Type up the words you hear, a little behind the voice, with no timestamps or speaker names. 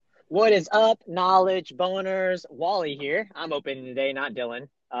What is up, knowledge boners? Wally here. I'm open today, not Dylan,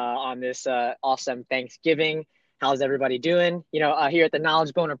 on this awesome Thanksgiving. How's everybody doing? Here at the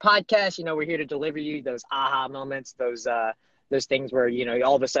Knowledge Boner podcast, we're here to deliver you those aha moments, those things where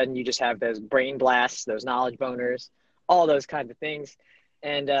all of a sudden you just have those brain blasts, those knowledge boners, all those kinds of things.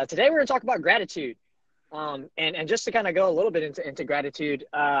 And today we're going to talk about gratitude. And just to kind of go a little bit into gratitude,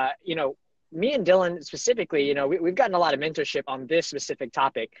 me and Dylan specifically, we've gotten a lot of mentorship on this specific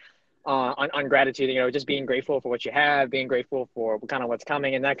topic on gratitude, just being grateful for what you have, being grateful for kind of what's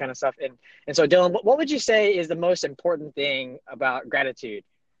coming and that kind of stuff. And so Dylan, what would you say is the most important thing about gratitude?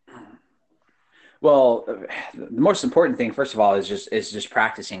 Well, the most important thing, first of all, is just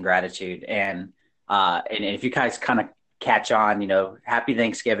practicing gratitude. And if you guys kind of catch on, happy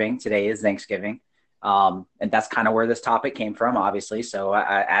Thanksgiving. Today is Thanksgiving. And that's kind of where this topic came from, obviously. So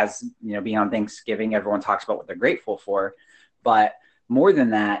as being on Thanksgiving, everyone talks about what they're grateful for, but more than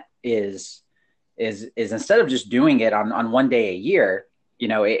that is instead of just doing it on one day a year,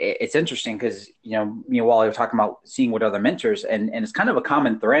 it's interesting because, me and Wally were talking about seeing what other mentors, and it's kind of a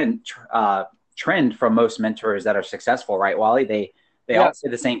common trend from most mentors that are successful, right, Wally? They Yeah. all say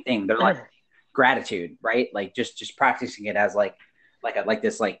the same thing. They're like gratitude, right? Like just practicing it as like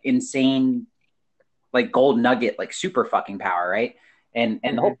this like insane like gold nugget, like super fucking power, right? And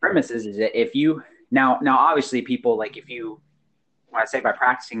the whole premise is that if you now obviously people like if you when I say by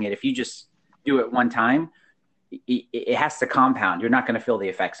practicing it, if you just do it one time, it has to compound. You're not going to feel the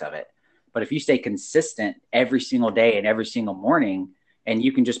effects of it. But if you stay consistent every single day and every single morning, and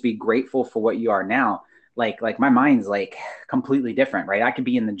you can just be grateful for what you are now, like my mind's like completely different, right? I could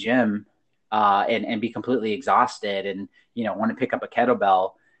be in the gym and be completely exhausted and want to pick up a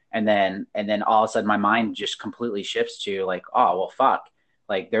kettlebell, and then all of a sudden my mind just completely shifts to like, oh well, fuck.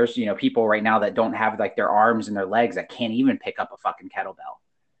 Like there's people right now that don't have like their arms and their legs that can't even pick up a fucking kettlebell,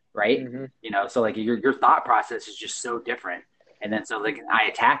 right? Mm-hmm. So like your thought process is just so different. And then so like I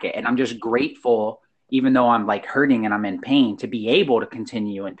attack it, and I'm just grateful, even though I'm like hurting and I'm in pain, to be able to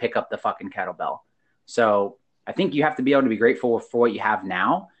continue and pick up the fucking kettlebell. So I think you have to be able to be grateful for what you have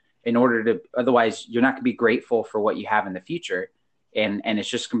now in order to, otherwise you're not going to be grateful for what you have in the future. And it's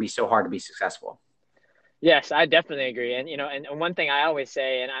just going to be so hard to be successful. Yes, I definitely agree. And one thing I always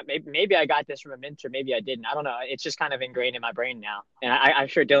say, and maybe I got this from a mentor, maybe I didn't. I don't know. It's just kind of ingrained in my brain now, and I'm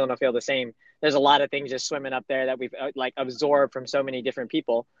sure Dylan will feel the same. There's a lot of things just swimming up there that we've like absorbed from so many different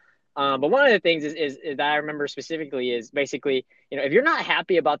people. But one of the things is that I remember specifically is basically, if you're not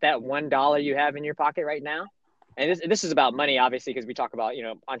happy about that $1 you have in your pocket right now, and this is about money, obviously, because we talk about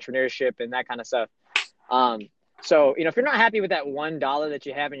entrepreneurship and that kind of stuff. So, if you're not happy with that $1 that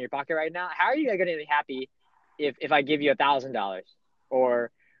you have in your pocket right now, how are you going to be happy if I give you $1,000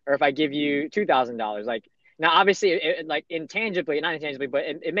 or if I give you $2,000? Like now, obviously, like intangibly, not intangibly, but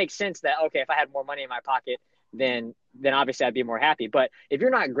it makes sense that okay, if I had more money in my pocket, then obviously I'd be more happy. But if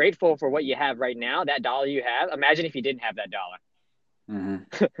you're not grateful for what you have right now, that dollar you have, imagine if you didn't have that dollar,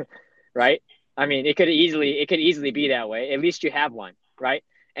 Mm-hmm. right? I mean, it could easily be that way. At least you have one, right?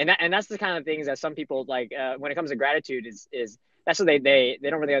 And that's the kind of things that some people like when it comes to gratitude is that's what they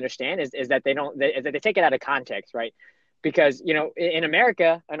don't really understand is that they take it out of context, right? Because in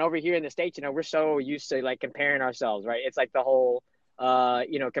America and over here in the States, we're so used to like comparing ourselves, right? It's like the whole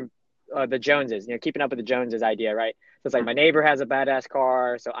the Joneses, keeping up with the Joneses idea, right? So it's like my neighbor has a badass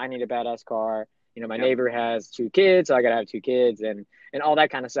car, so I need a badass car. My Yep. neighbor has two kids, so I gotta have two kids, and all that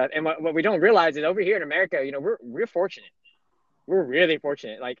kind of stuff. And what we don't realize is over here in America, we're fortunate. We're really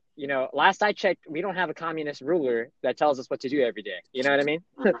fortunate. Like, last I checked, we don't have a communist ruler that tells us what to do every day. You know what I mean?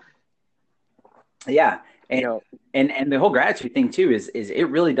 Yeah. You And, know, and the whole gratitude thing too is it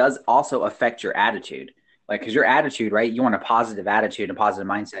really does also affect your attitude. Like, cause your attitude, right? You want a positive attitude and positive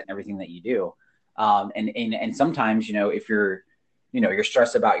mindset in everything that you do. And sometimes, if you're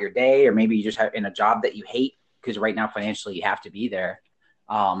stressed about your day, or maybe you just have in a job that you hate, because right now financially you have to be there.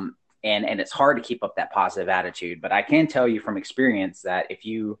 And it's hard to keep up that positive attitude. But I can tell you from experience that if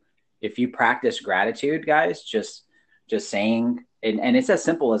you practice gratitude, guys, just saying, and it's as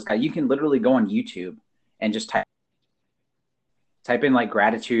simple as you can literally go on YouTube and just type in like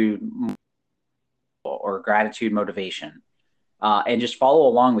gratitude or gratitude motivation, and just follow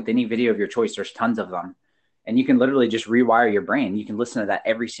along with any video of your choice. There's tons of them, and you can literally just rewire your brain. You can listen to that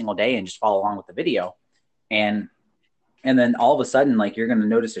every single day and just follow along with the video, and and then all of a sudden, like, you're going to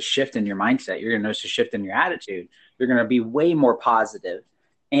notice a shift in your mindset. You're going to notice a shift in your attitude. You're going to be way more positive.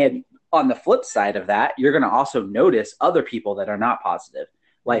 And on the flip side of that, you're going to also notice other people that are not positive,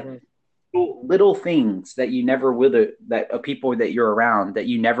 like hmm little things that you never would have, that people that you're around that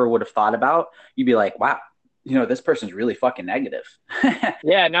you never would have thought about. You'd be like, wow, this person's really fucking negative.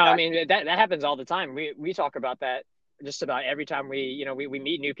 Yeah, no, I mean that happens all the time. We talk about that just about every time we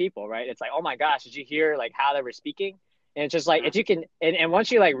meet new people, right? It's like, oh my gosh, did you hear like how they were speaking? And it's just like if you can, and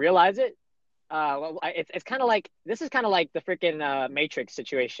once you like realize it, it's kind of like this is kind of like the freaking Matrix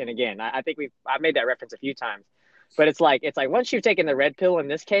situation again. I think I've made that reference a few times, but it's like once you've taken the red pill in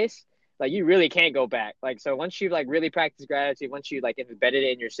this case, like you really can't go back. Like so once you like really practice gratitude, once you like embedded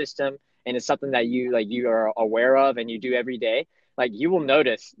it in your system, and it's something that you are aware of and you do every day, like you will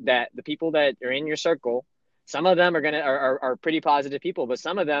notice that the people that are in your circle, some of them are pretty positive people, but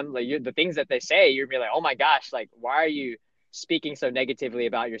some of them like the things that they say, you're gonna be like, oh my gosh, like why are you speaking so negatively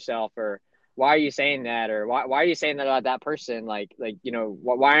about yourself, or why are you saying that, or why are you saying that about that person, like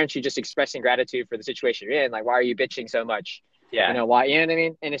why aren't you just expressing gratitude for the situation you're in, like why are you bitching so much, Yeah. why, you know what I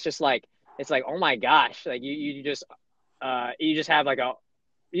mean? And it's just like it's like, oh my gosh, like you just have like a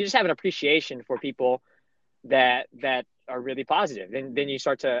you just have an appreciation for people that are really positive. And then you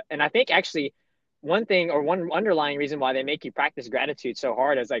start to, and I think actually one thing or one underlying reason why they make you practice gratitude so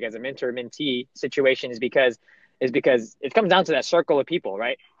hard as like as a mentor mentee situation is because it comes down to that circle of people,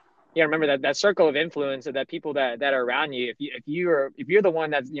 right? You remember that circle of influence, of that people that are around you. If you're the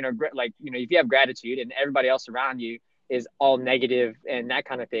one that's if you have gratitude and everybody else around you is all negative and that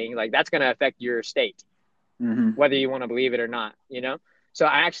kind of thing, like that's going to affect your state, Mm-hmm. whether you want to believe it or not. So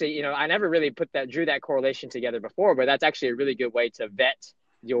I actually, I never really drew that correlation together before, but that's actually a really good way to vet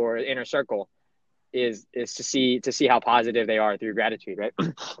your inner circle is to see how positive they are through gratitude, right?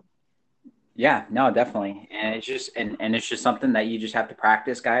 Yeah, no, definitely. And it's just and it's just something that you just have to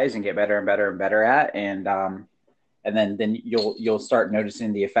practice, guys, and get better and better and better at. And then you'll start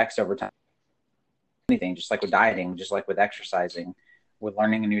noticing the effects over time. Anything, just like with dieting, just like with exercising, with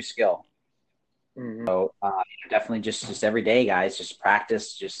learning a new skill. Mm-hmm. So definitely just every day, guys, just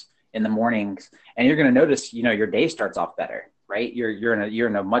practice just in the mornings, and you're gonna notice, your day starts off better, right? You're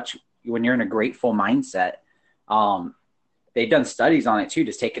in a much when you're in a grateful mindset. Um, they've done studies on it too,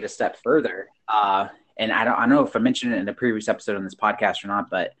 to take it a step further. And I don't know if I mentioned it in the previous episode on this podcast or not,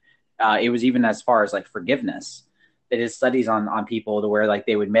 but it was even as far as like forgiveness. They did studies on people to where like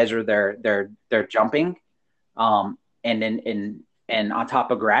they would measure their jumping, and then and on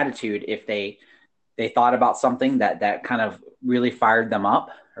top of gratitude, if they thought about something that kind of really fired them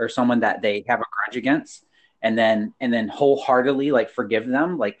up, or someone that they have a grudge against, and then wholeheartedly like forgive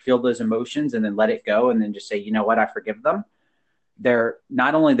them, like feel those emotions and then let it go, and then just say, you know what, I forgive them. They're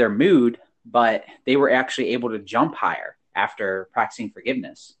not only their mood, but they were actually able to jump higher after practicing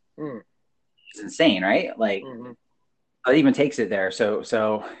forgiveness. Mm. It's insane, right? Like Mm-hmm. it even takes it there.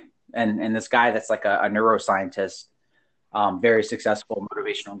 And this guy that's like a neuroscientist, very successful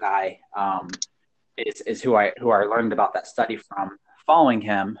motivational guy, is who I learned about that study from, following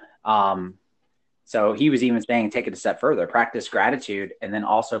him. So he was even saying, take it a step further, practice gratitude, and then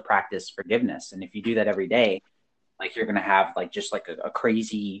also practice forgiveness. And if you do that every day, like you're going to have like just like a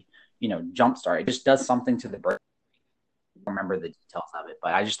crazy, jump start. It just does something to the brain. I don't remember the details of it,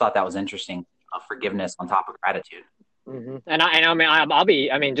 but I just thought that was interesting. Forgiveness on top of gratitude. Mm-hmm. And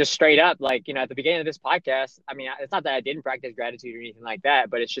I mean, just straight up, like, at the beginning of this podcast, I mean, it's not that I didn't practice gratitude or anything like that,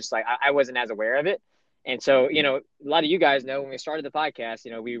 but it's just like I wasn't as aware of it. And so, a lot of you guys know when we started the podcast,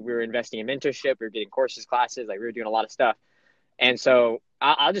 we were investing in mentorship, we were getting courses, classes, like we were doing a lot of stuff. And so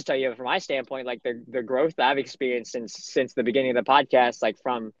I'll just tell you from my standpoint, like the growth that I've experienced since the beginning of the podcast, like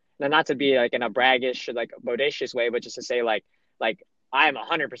from not to be like in a braggish, like bodacious way, but just to say like I am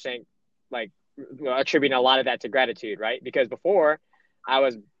 100% like attributing a lot of that to gratitude, right? Because before I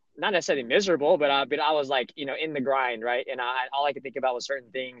was not necessarily miserable, but I was like, in the grind, right? And all I could think about was certain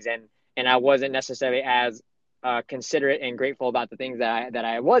things, and I wasn't necessarily as considerate and grateful about the things that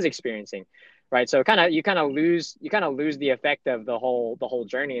I was experiencing, right? So you kind of lose the effect of the whole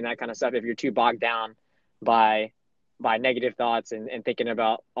journey and that kind of stuff if you're too bogged down by negative thoughts and thinking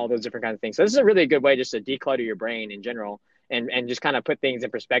about all those different kinds of things. So this is a really good way just to declutter your brain in general and just kind of put things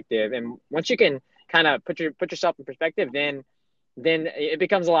in perspective. And once you can kind of put yourself in perspective, then it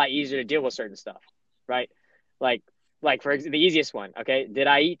becomes a lot easier to deal with certain stuff, right? Like for the easiest one, okay, did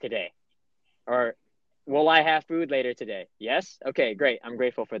I eat today? Or will I have food later today? Yes. Okay, great. I'm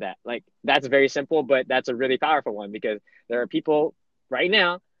grateful for that. Like that's very simple, but that's a really powerful one because there are people right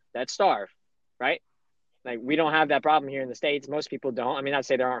now that starve, right? Like we don't have that problem here in the States. Most people don't. I mean, not to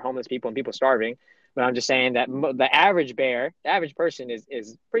say there aren't homeless people and people starving, but I'm just saying that the average person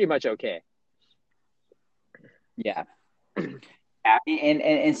is pretty much okay. Yeah.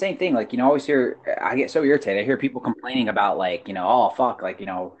 And same thing, like, always hear, I get so irritated. I hear people complaining about like, oh, fuck, like,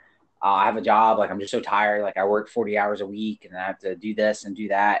 I have a job, like, I'm just so tired. Like I work 40 hours a week and I have to do this and do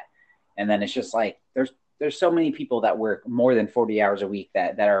that. And then it's just like, there's there's so many people that work more than 40 hours a week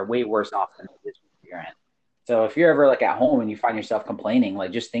that are way worse off than this you're in. So if you're ever like at home and you find yourself complaining,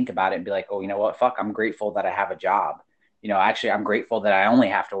 like just think about it and be like, oh, you know what? Fuck, I'm grateful that I have a job. Actually, I'm grateful that I only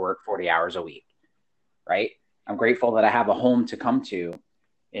have to work 40 hours a week, right? I'm grateful that I have a home to come to,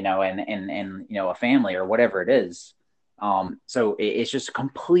 and a family or whatever it is. So it's just a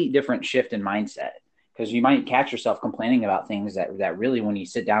complete different shift in mindset, because you might catch yourself complaining about things that really, when you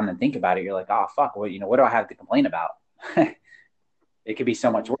sit down and think about it, you're like, oh, fuck, what do I have to complain about? It could be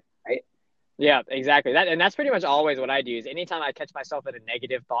so much worse, right? Yeah, exactly. That's pretty much always what I do is anytime I catch myself in a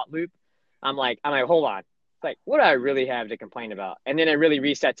negative thought loop, I'm like, hold on. It's like, what do I really have to complain about? And then it really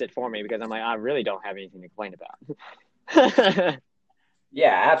resets it for me because I'm like, I really don't have anything to complain about.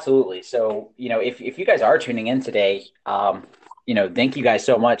 Yeah, absolutely. So, if you guys are tuning in today, thank you guys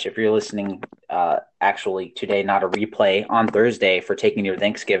so much if you're listening actually today, not a replay on Thursday, for taking your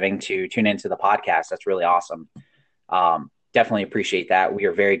Thanksgiving to tune into the podcast. That's really awesome. Definitely appreciate that. We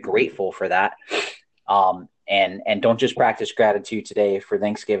are very grateful for that. And don't just practice gratitude today for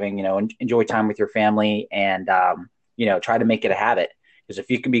Thanksgiving, enjoy time with your family and, try to make it a habit. Because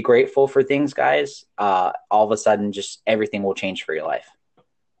if you can be grateful for things, guys, all of a sudden, just everything will change for your life.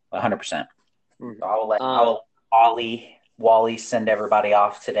 100%. So I'll let Wally send everybody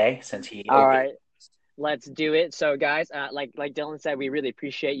off today since he. All right, let's do it. So guys, like Dylan said, we really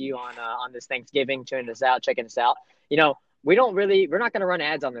appreciate you on this Thanksgiving, tuning us out, checking us out. We're not going to run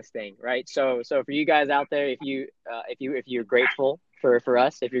ads on this thing, right? So for you guys out there, if you're grateful for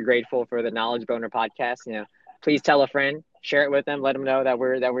us, if you're grateful for the Knowledge Boner podcast, please tell a friend, share it with them, let them know that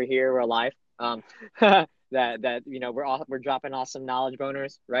we're here, we're alive. That we're dropping awesome knowledge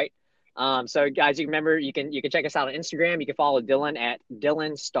boners, right? So guys, you remember you can check us out on Instagram. You can follow Dylan at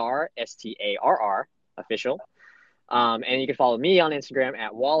Dylan Starr STARR official, and you can follow me on Instagram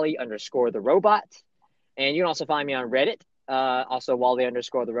at Wally_the_robot, and you can also find me on Reddit, also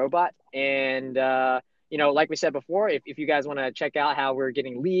Wally_the robot. And like we said before, if you guys want to check out how we're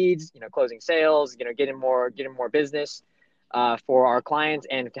getting leads, closing sales, getting more business for our clients,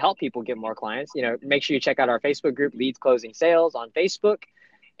 and to help people get more clients, make sure you check out our Facebook group, Leads Closing Sales, on Facebook.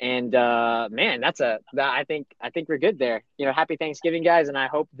 And man, I think we're good there. Happy Thanksgiving, guys, and I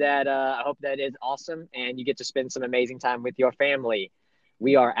hope that is awesome, and you get to spend some amazing time with your family.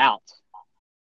 We are out.